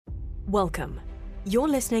Welcome. You're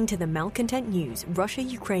listening to the Malcontent News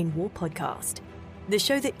Russia-Ukraine War podcast, the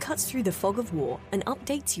show that cuts through the fog of war and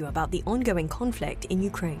updates you about the ongoing conflict in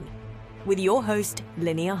Ukraine. With your host,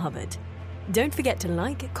 Linnea Hubbard. Don't forget to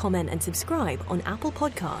like, comment, and subscribe on Apple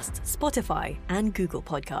Podcasts, Spotify, and Google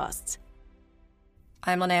Podcasts.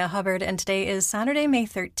 I'm Linnea Hubbard, and today is Saturday, May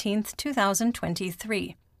 13th,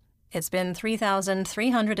 2023. It's been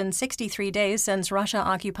 3,363 days since Russia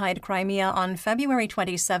occupied Crimea on February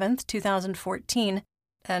 27, 2014,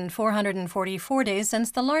 and 444 days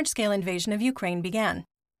since the large-scale invasion of Ukraine began.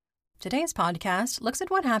 Today's podcast looks at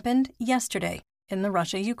what happened yesterday in the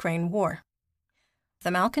Russia-Ukraine war.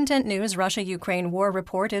 The Malcontent News Russia-Ukraine War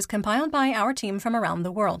Report is compiled by our team from around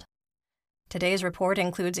the world. Today's report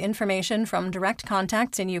includes information from direct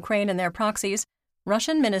contacts in Ukraine and their proxies,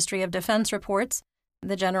 Russian Ministry of Defense reports,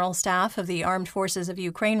 the General Staff of the Armed Forces of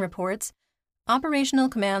Ukraine reports, operational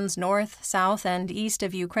commands north, south, and east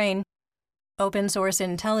of Ukraine, open source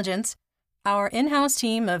intelligence, our in-house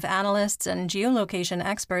team of analysts and geolocation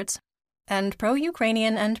experts, and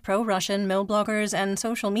pro-Ukrainian and pro-Russian mill bloggers and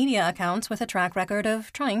social media accounts with a track record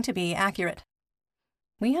of trying to be accurate.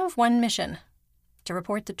 We have one mission: to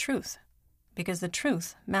report the truth, because the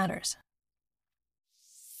truth matters.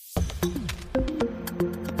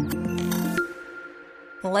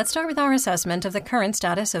 Let's start with our assessment of the current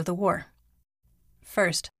status of the war.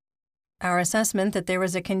 First, our assessment that there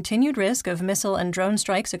was a continued risk of missile and drone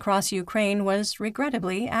strikes across Ukraine was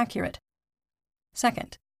regrettably accurate.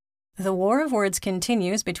 Second, the war of words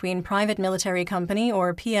continues between private military company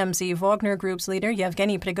or PMC Wagner Group's leader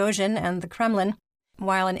Yevgeny Prigozhin and the Kremlin,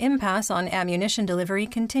 while an impasse on ammunition delivery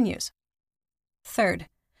continues. Third,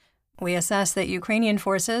 we assess that Ukrainian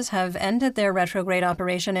forces have ended their retrograde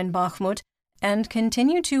operation in Bakhmut and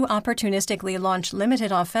continue to opportunistically launch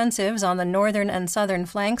limited offensives on the northern and southern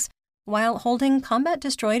flanks while holding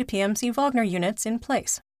combat-destroyed PMC Wagner units in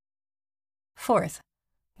place. Fourth,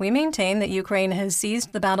 we maintain that Ukraine has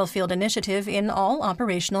seized the battlefield initiative in all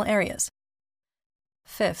operational areas.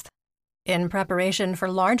 Fifth, in preparation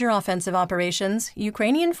for larger offensive operations,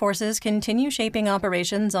 Ukrainian forces continue shaping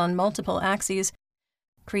operations on multiple axes,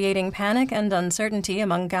 creating panic and uncertainty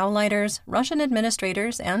among Gauleiters, Russian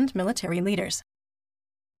administrators, and military leaders.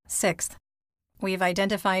 Sixth, we've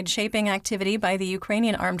identified shaping activity by the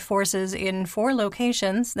Ukrainian armed forces in 4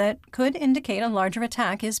 locations that could indicate a larger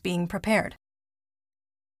attack is being prepared.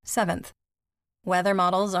 Seventh, weather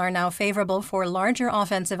models are now favorable for larger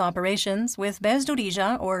offensive operations with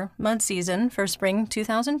Bezdorija, or mud season, for spring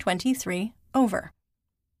 2023 over.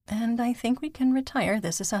 And I think we can retire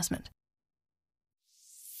this assessment.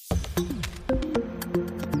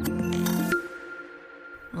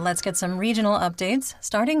 Let's get some regional updates,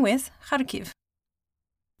 starting with Kharkiv.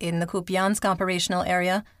 In the Kupiansk operational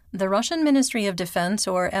area, the Russian Ministry of Defense,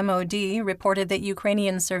 or MOD, reported that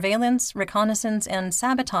Ukrainian surveillance, reconnaissance, and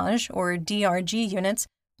sabotage, or DRG units,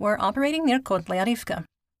 were operating near Kotlyarivka.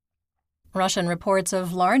 Russian reports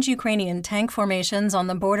of large Ukrainian tank formations on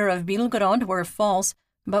the border of Belgorod were false,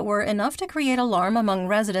 but were enough to create alarm among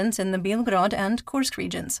residents in the Belgorod and Kursk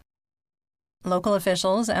regions. Local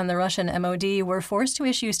officials and the Russian MOD were forced to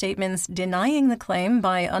issue statements denying the claim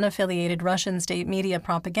by unaffiliated Russian state media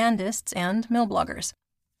propagandists and mill bloggers.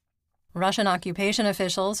 Russian occupation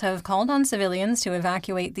officials have called on civilians to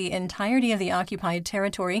evacuate the entirety of the occupied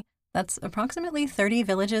territory, that's approximately 30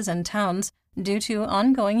 villages and towns, due to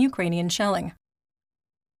ongoing Ukrainian shelling.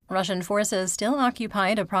 Russian forces still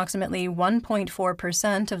occupied approximately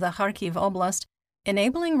 1.4% of the Kharkiv Oblast,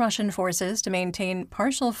 enabling Russian forces to maintain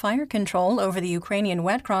partial fire control over the Ukrainian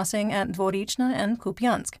wet crossing at Dvorichna and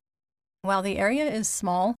Kupiansk. While the area is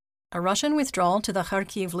small, a Russian withdrawal to the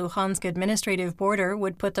Kharkiv-Luhansk administrative border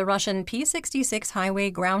would put the Russian P-66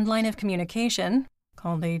 highway ground line of communication,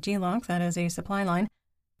 called a GLOC, that is a supply line,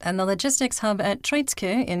 and the logistics hub at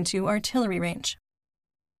Troitske into artillery range.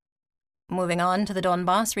 Moving on to the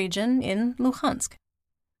Donbas region in Luhansk.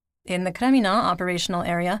 In the Kremina operational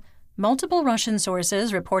area, multiple Russian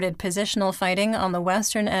sources reported positional fighting on the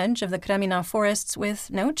western edge of the Kremina forests with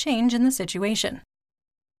no change in the situation.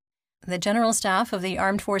 The General Staff of the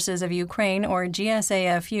Armed Forces of Ukraine, or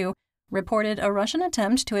GSAFU, reported a Russian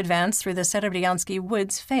attempt to advance through the Serebryansky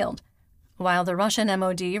woods failed, while the Russian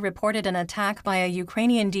MOD reported an attack by a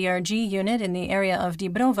Ukrainian DRG unit in the area of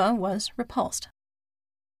Dibrova was repulsed.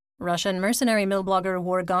 Russian mercenary mill blogger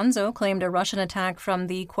War Gonzo claimed a Russian attack from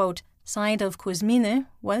the, quote, side of Kuzmine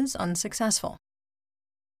was unsuccessful.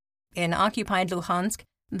 In occupied Luhansk,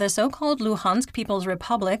 the so-called Luhansk People's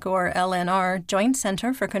Republic, or LNR, Joint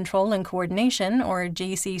Center for Control and Coordination, or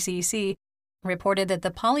JCCC, reported that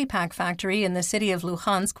the Polypack factory in the city of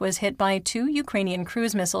Luhansk was hit by 2 Ukrainian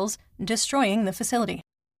cruise missiles, destroying the facility.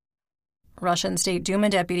 Russian State Duma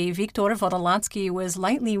Deputy Viktor Vodolatsky was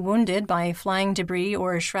lightly wounded by flying debris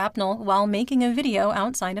or shrapnel while making a video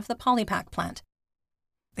outside of the Polypack plant.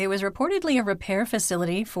 It was reportedly a repair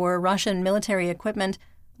facility for Russian military equipment,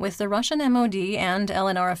 with the Russian MOD and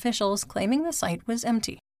LNR officials claiming the site was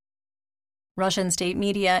empty. Russian state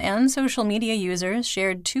media and social media users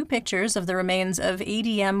shared 2 pictures of the remains of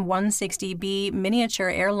ADM-160B miniature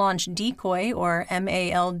air-launched decoy, or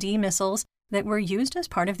MALD, missiles that were used as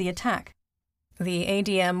part of the attack. The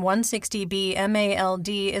ADM-160B MALD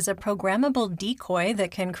is a programmable decoy that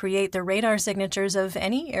can create the radar signatures of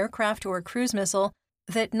any aircraft or cruise missile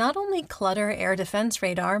that not only clutter air defense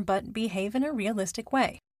radar but behave in a realistic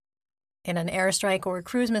way. In an airstrike or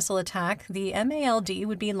cruise missile attack, the MALD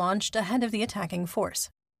would be launched ahead of the attacking force.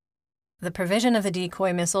 The provision of the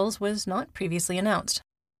decoy missiles was not previously announced.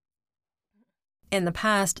 In the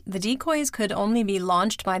past, the decoys could only be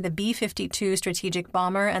launched by the B-52 strategic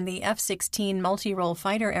bomber and the F-16 multi-role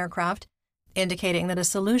fighter aircraft, indicating that a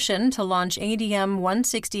solution to launch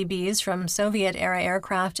ADM-160Bs from Soviet-era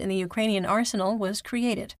aircraft in the Ukrainian arsenal was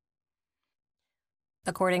created.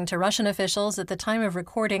 According to Russian officials at the time of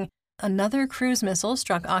recording, another cruise missile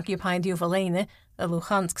struck occupied Yuvaleyny, a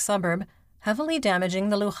Luhansk suburb, heavily damaging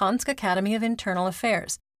the Luhansk Academy of Internal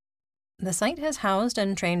Affairs. The site has housed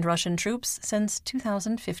and trained Russian troops since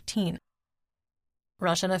 2015.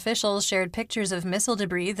 Russian officials shared pictures of missile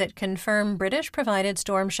debris that confirm British-provided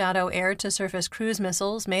Storm Shadow air-to-surface cruise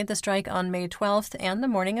missiles made the strike on May 12th and the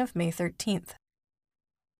morning of May 13th.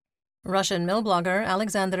 Russian mill blogger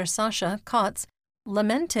Alexander Sasha Kots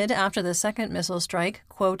lamented after the second missile strike,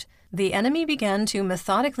 quote, "The enemy began to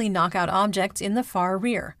methodically knock out objects in the far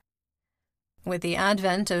rear." With the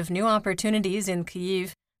advent of new opportunities in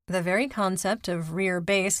Kyiv, the very concept of rear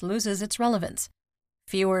base loses its relevance.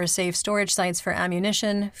 Fewer safe storage sites for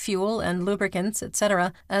ammunition, fuel, and lubricants,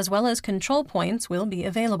 etc., as well as control points will be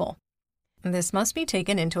available. This must be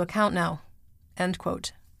taken into account now. End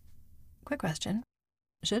quote. Quick question.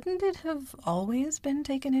 Shouldn't it have always been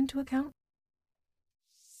taken into account?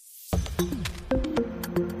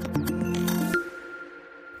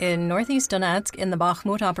 In northeast Donetsk, in the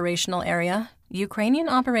Bakhmut operational area, Ukrainian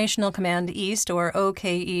Operational Command East, or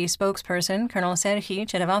OKE, spokesperson Colonel Serhiy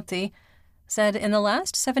Cherevati said in the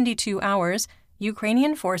last 72 hours,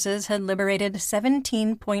 Ukrainian forces had liberated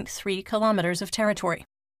 17.3 kilometers of territory.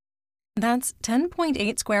 That's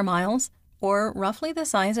 10.8 square miles, or roughly the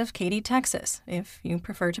size of Katy, Texas, if you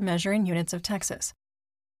prefer to measure in units of Texas.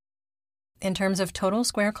 In terms of total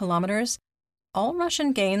square kilometers, all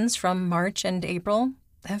Russian gains from March and April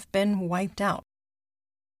have been wiped out.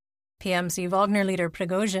 PMC Wagner leader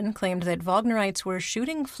Prigozhin claimed that Wagnerites were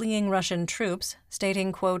shooting fleeing Russian troops,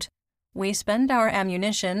 stating, quote, "We spend our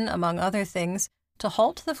ammunition, among other things, to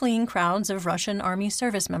halt the fleeing crowds of Russian army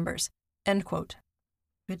service members," end quote,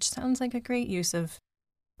 which sounds like a great use of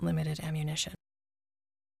limited ammunition.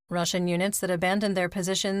 Russian units that abandoned their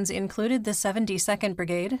positions included the 72nd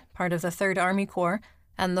Brigade, part of the 3rd Army Corps,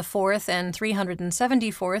 and the 4th and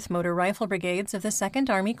 374th Motor Rifle Brigades of the 2nd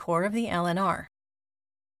Army Corps of the LNR.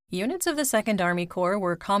 Units of the 2nd Army Corps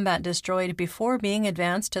were combat destroyed before being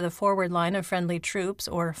advanced to the forward line of friendly troops,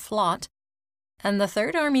 or FLOT, and the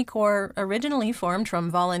 3rd Army Corps, originally formed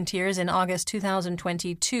from volunteers in August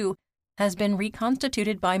 2022, has been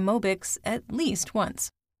reconstituted by Mobix at least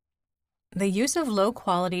once. The use of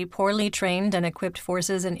low-quality, poorly trained and equipped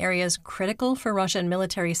forces in areas critical for Russian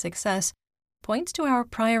military success points to our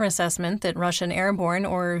prior assessment that Russian airborne,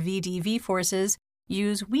 or VDV, forces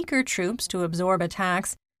use weaker troops to absorb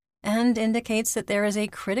attacks, and indicates that there is a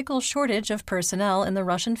critical shortage of personnel in the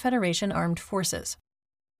Russian Federation Armed Forces.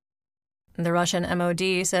 The Russian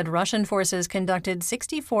MOD said Russian forces conducted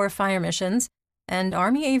 64 fire missions, and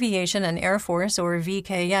Army Aviation and Air Force, or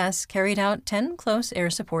VKS, carried out 10 close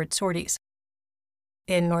air support sorties.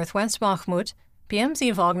 In northwest Bakhmut,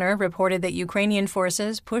 PMC Wagner reported that Ukrainian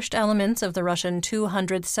forces pushed elements of the Russian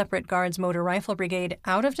 200th Separate Guards Motor Rifle Brigade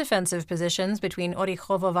out of defensive positions between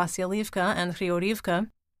Orikhovo-Vasylivka and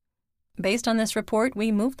Hriorivka. Based on this report,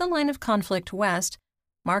 we moved the line of conflict west,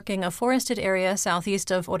 marking a forested area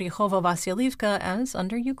southeast of Orikhovo-Vasylivka as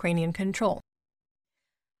under Ukrainian control.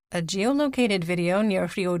 A geolocated video near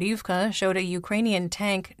Hriorivka showed a Ukrainian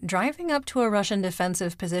tank driving up to a Russian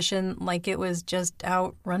defensive position like it was just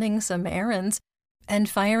out running some errands, and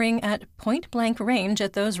firing at point-blank range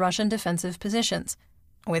at those Russian defensive positions,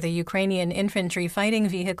 with a Ukrainian infantry fighting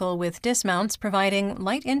vehicle with dismounts providing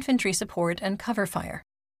light infantry support and cover fire.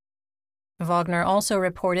 Wagner also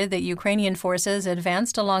reported that Ukrainian forces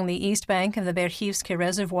advanced along the east bank of the Berchivsky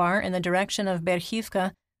Reservoir in the direction of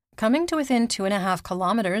Berchivka, coming to within 2.5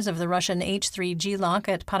 kilometers of the Russian H-3G lock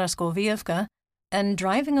at Paraskovievka, and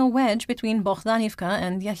driving a wedge between Bohdanivka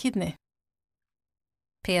and Yachidne.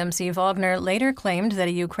 PMC Wagner later claimed that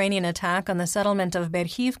a Ukrainian attack on the settlement of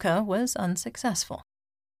Berchivka was unsuccessful.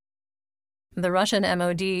 The Russian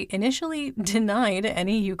MOD initially denied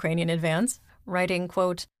any Ukrainian advance, writing,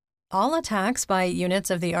 quote, "All attacks by units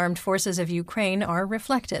of the armed forces of Ukraine are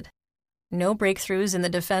reflected. No breakthroughs in the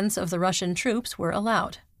defense of the Russian troops were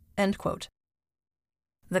allowed." End quote.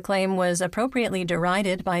 The claim was appropriately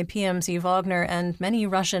derided by PMC Wagner and many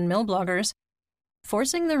Russian mill bloggers,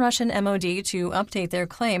 forcing the Russian MOD to update their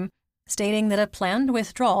claim, stating that a planned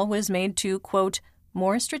withdrawal was made to, quote,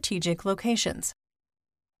 "more strategic locations."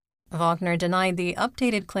 Wagner denied the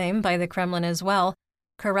updated claim by the Kremlin as well,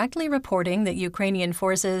 correctly reporting that Ukrainian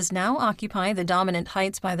forces now occupy the dominant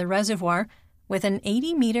heights by the reservoir with an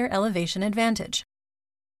 80-meter elevation advantage.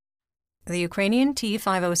 The Ukrainian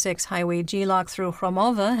T-506 highway G-lock through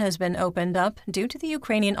Hromova has been opened up due to the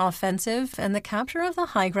Ukrainian offensive and the capture of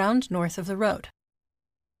the high ground north of the road.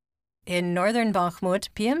 In northern Bakhmut,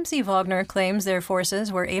 PMC Wagner claims their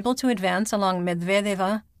forces were able to advance along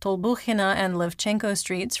Medvedeva, Tolbukhina, and Levchenko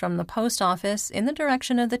streets from the post office in the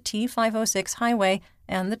direction of the T-506 highway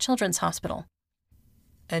and the Children's Hospital.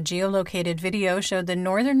 A geolocated video showed the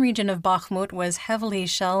northern region of Bakhmut was heavily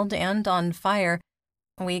shelled and on fire.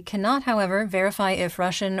 We cannot, however, verify if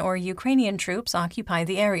Russian or Ukrainian troops occupy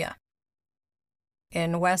the area.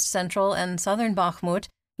 In west central and southern Bakhmut,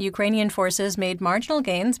 Ukrainian forces made marginal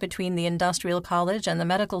gains between the industrial college and the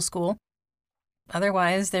medical school.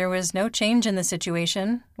 Otherwise, there was no change in the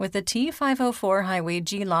situation, with the T-504 highway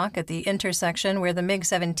G-lock at the intersection where the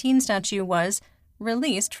MiG-17 statue was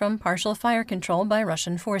released from partial fire control by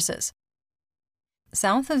Russian forces.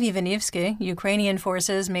 South of Ivanivsky, Ukrainian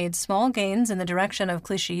forces made small gains in the direction of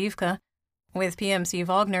Klishchiivka, with PMC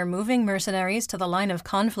Wagner moving mercenaries to the line of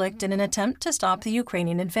conflict in an attempt to stop the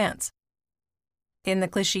Ukrainian advance. In the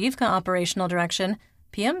Klishchiivka operational direction,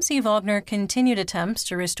 PMC Wagner continued attempts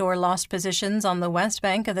to restore lost positions on the west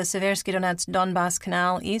bank of the Seversky Donets-Donbass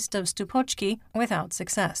Canal east of Stupochki without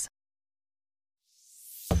success.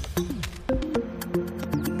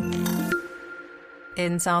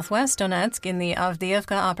 In southwest Donetsk, in the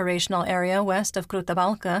Avdiivka operational area west of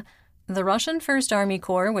Krutabalka, the Russian First Army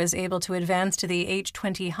Corps was able to advance to the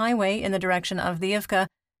H-20 highway in the direction of Avdiivka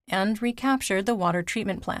and recaptured the water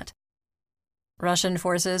treatment plant. Russian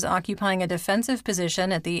forces occupying a defensive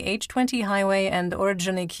position at the H-20 highway and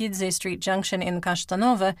Ordzhonikidze Street junction in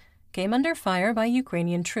Kashtanova came under fire by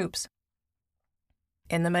Ukrainian troops.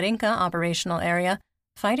 In the Marinka operational area,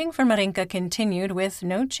 fighting for Marinka continued with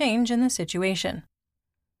no change in the situation.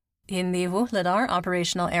 In the Vuhledar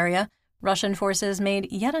operational area, Russian forces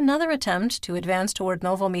made yet another attempt to advance toward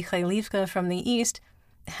Novomikhailivka from the east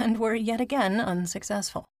and were yet again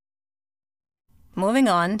unsuccessful. Moving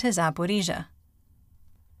on to Zaporizhzhia.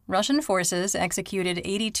 Russian forces executed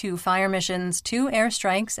 82 fire missions, 2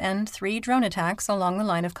 airstrikes, and 3 drone attacks along the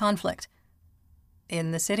line of conflict.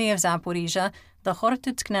 In the city of Zaporizhzhia, the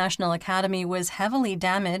Khortytsk National Academy was heavily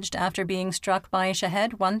damaged after being struck by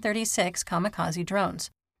Shahed 136 kamikaze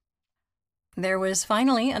drones. There was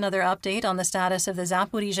finally another update on the status of the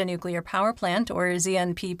Zaporizhzhia nuclear power plant, or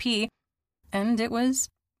ZNPP, and it was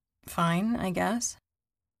fine, I guess.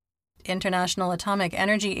 International Atomic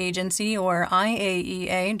Energy Agency, or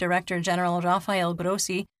IAEA, Director General Rafael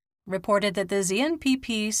Grossi reported that the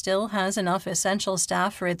ZNPP still has enough essential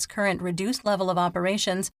staff for its current reduced level of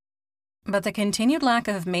operations, but the continued lack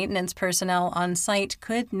of maintenance personnel on site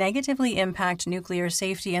could negatively impact nuclear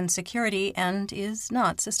safety and security and is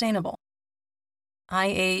not sustainable.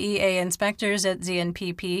 IAEA inspectors at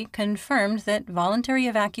ZNPP confirmed that voluntary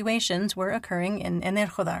evacuations were occurring in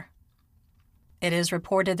Enerhodar. It is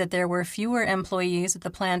reported that there were fewer employees at the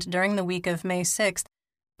plant during the week of May 6th,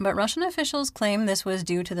 but Russian officials claim this was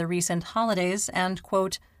due to the recent holidays and,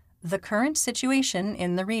 quote, the current situation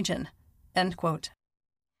in the region, end quote.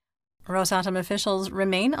 Rosatom officials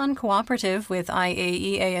remain uncooperative with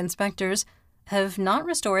IAEA inspectors, have not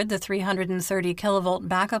restored the 330 kilovolt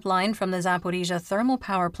backup line from the Zaporizhzhia thermal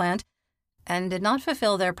power plant, and did not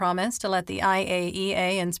fulfill their promise to let the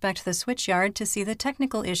IAEA inspect the switchyard to see the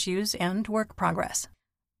technical issues and work progress.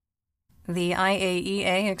 The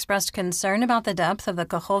IAEA expressed concern about the depth of the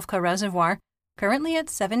Kakhovka Reservoir, currently at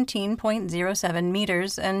 17.07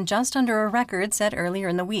 meters and just under a record set earlier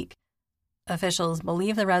in the week. Officials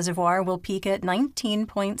believe the reservoir will peak at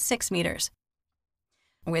 19.6 meters.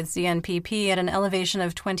 With ZNPP at an elevation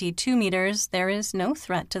of 22 meters, there is no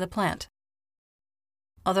threat to the plant.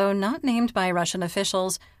 Although not named by Russian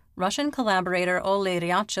officials, Russian collaborator Oleh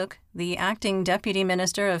Ryachuk, the acting deputy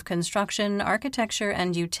minister of Construction, Architecture,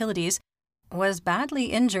 and Utilities, was badly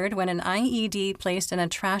injured when an IED placed in a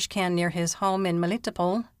trash can near his home in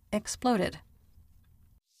Melitopol exploded.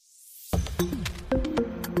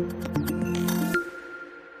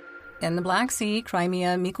 In the Black Sea,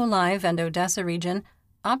 Crimea, Mykolaiv, and Odessa region,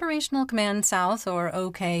 Operational Command South, or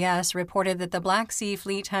OKS, reported that the Black Sea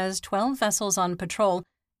Fleet has 12 vessels on patrol,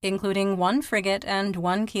 including 1 frigate and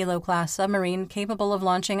 1 Kilo-class submarine capable of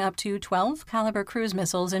launching up to 12 caliber cruise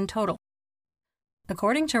missiles in total.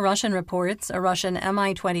 According to Russian reports, a Russian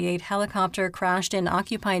Mi-28 helicopter crashed in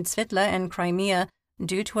occupied Svitla and Crimea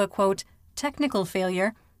due to a, quote, technical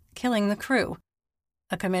failure, killing the crew.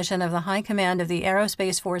 A commission of the High Command of the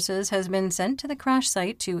Aerospace Forces has been sent to the crash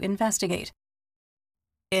site to investigate.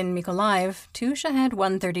 In Mykolaiv, 2 Shahed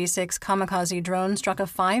 136 kamikaze drones struck a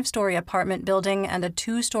 5-story apartment building and a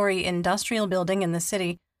 2-story industrial building in the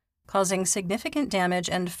city, causing significant damage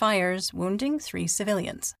and fires, wounding 3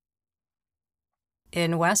 civilians.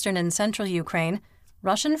 In western and central Ukraine,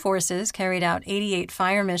 Russian forces carried out 88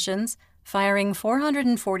 fire missions, firing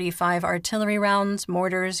 445 artillery rounds,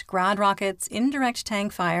 mortars, Grad rockets, indirect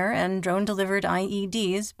tank fire, and drone-delivered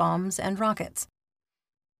IEDs, bombs, and rockets.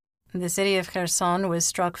 The city of Kherson was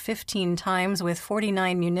struck 15 times with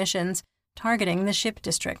 49 munitions, targeting the ship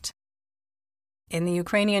district. In the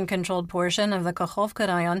Ukrainian-controlled portion of the Kakhovka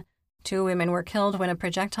Rayon, 2 women were killed when a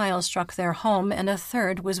projectile struck their home and a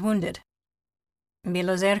 3rd was wounded.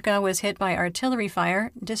 Bilozerka was hit by artillery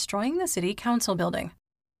fire, destroying the city council building.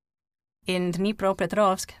 In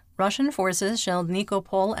Dnipropetrovsk, Russian forces shelled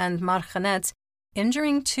Nikopol and Marhanets,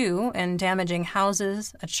 injuring 2 and damaging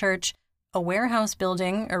houses, a church, a warehouse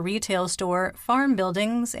building, a retail store, farm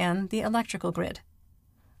buildings, and the electrical grid.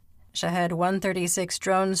 Shahed 136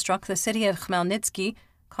 drones struck the city of Khmelnytsky,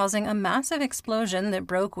 causing a massive explosion that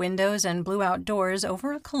broke windows and blew out doors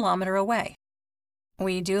over a kilometer away.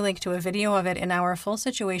 We do link to a video of it in our full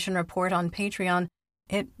situation report on Patreon.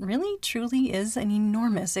 It really, truly is an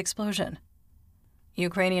enormous explosion.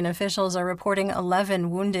 Ukrainian officials are reporting 11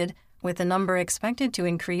 wounded, with the number expected to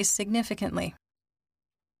increase significantly.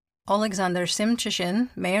 Alexander Simchyshin,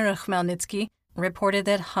 mayor of Khmelnytsky, reported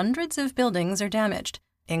that hundreds of buildings are damaged,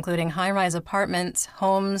 including high-rise apartments,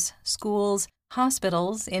 homes, schools,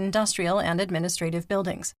 hospitals, industrial and administrative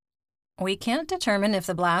buildings. We can't determine if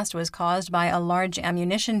the blast was caused by a large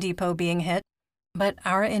ammunition depot being hit, but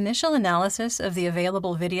our initial analysis of the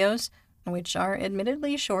available videos, which are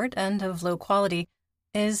admittedly short and of low quality,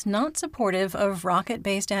 is not supportive of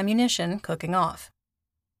rocket-based ammunition cooking off.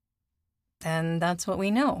 And that's what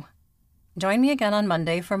we know. Join me again on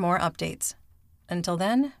Monday for more updates. Until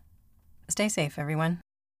then, stay safe, everyone.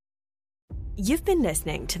 You've been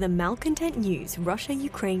listening to the Malcontent News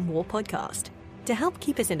Russia-Ukraine War podcast. To help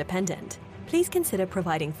keep us independent, please consider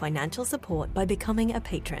providing financial support by becoming a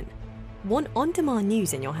patron. Want on-demand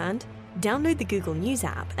news in your hand? Download the Google News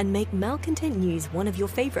app and make Malcontent News one of your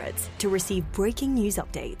favorites to receive breaking news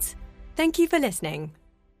updates. Thank you for listening.